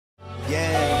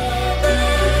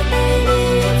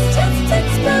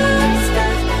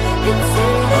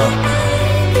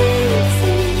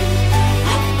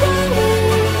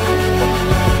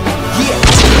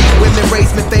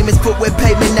foot with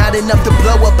pavement, not enough to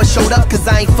blow up, but showed up cause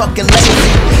I ain't fucking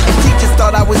lazy. And teachers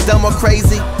thought I was dumb or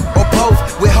crazy, or both,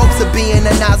 with hopes of being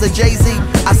a Nas or Jay-Z.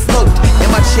 I sloped in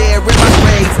my chair, in my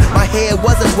grades. My hair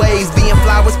wasn't waves, being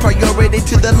fly was priority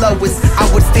to the lowest. I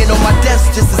would stand on my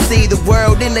desk just to see the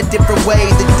world in a different way.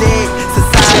 The dead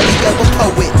society of a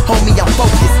poet. Homie, I'm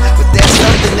focused, but there's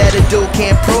something that a dude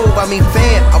can't prove. I mean,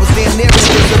 fam, I was damn near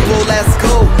invisible at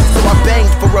school. So I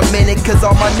banged for a minute, cause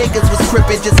all my niggas was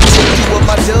crippin', just me and two of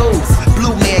my dudes.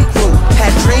 Blue man crew,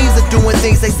 had dreams of doing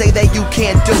things they say that you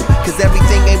can't do, cause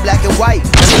everything ain't black and white,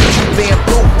 that's what you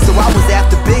bamboo. So I was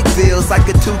after big bills like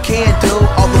a two can do.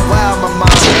 All the while my mom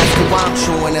asked me why I'm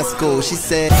truant at school. She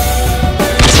said,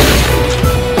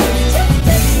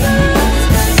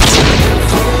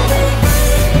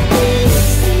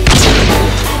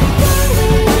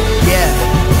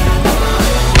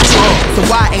 so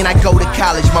why ain't I go to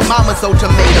college? My mama's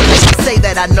ultimatum made me say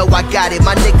that I know I got it.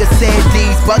 My nigga said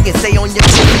D's bugging, say on your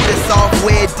computer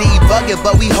software debugging,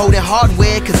 but we holding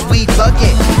hardware cause we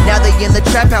bugging. Now they in the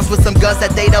trap house with some guns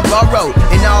that they done borrowed,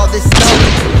 and all this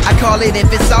snow, I call it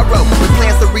infant sorrow, with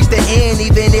plans to reach the end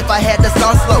even if I had to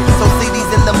start slow. So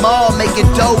CDs in the mall making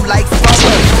dough like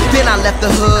Sparrow. Then I left the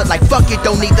hood like fuck it,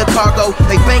 don't need the cargo.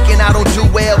 They banking, I don't do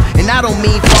well, and I don't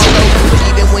mean follow, but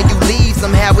even when you leave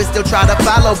somehow we still try to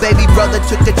follow. Baby brother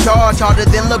took the charge harder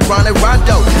than LeBron and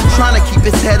Rondo, trying to keep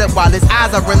his head up while his eyes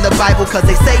are in the Bible, cause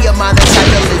they say a minor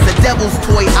title is a devil's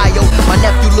toy idol. My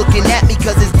nephew looking at me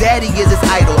cause his daddy is his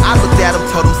idol. I looked at him,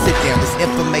 told him sit down, this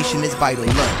information is vital.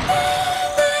 Look.